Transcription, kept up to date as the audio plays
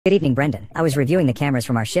Good evening, Brendan. I was reviewing the cameras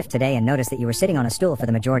from our shift today and noticed that you were sitting on a stool for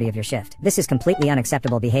the majority of your shift. This is completely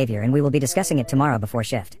unacceptable behavior and we will be discussing it tomorrow before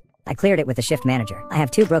shift. I cleared it with the shift manager. I have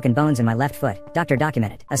 2 broken bones in my left foot. Doctor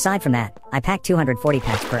documented. Aside from that, I packed 240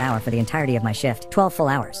 packs per hour for the entirety of my shift, 12 full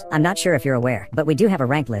hours. I'm not sure if you're aware, but we do have a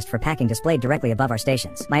ranked list for packing displayed directly above our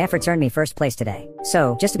stations. My efforts earned me first place today.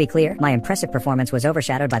 So, just to be clear, my impressive performance was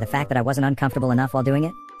overshadowed by the fact that I wasn't uncomfortable enough while doing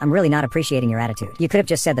it. I'm really not appreciating your attitude. You could have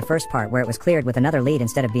just said the first part where it was cleared with another lead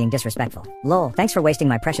instead of being disrespectful. Lol, thanks for wasting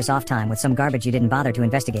my precious off time with some garbage you didn't bother to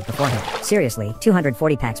investigate beforehand. Seriously,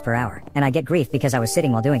 240 packs per hour. And I get grief because I was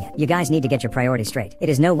sitting while doing it. You guys need to get your priorities straight. It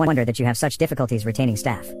is no wonder that you have such difficulties retaining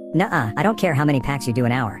staff. Nuh-uh, I don't care how many packs you do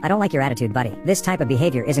an hour. I don't like your attitude, buddy. This type of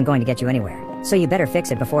behavior isn't going to get you anywhere. So you better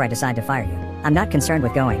fix it before I decide to fire you. I'm not concerned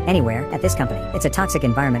with going anywhere at this company. It's a toxic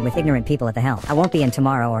environment with ignorant people at the helm. I won't be in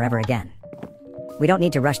tomorrow or ever again. We don't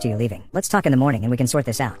need to rush to you leaving. Let's talk in the morning and we can sort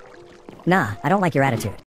this out. Nah, I don't like your attitude.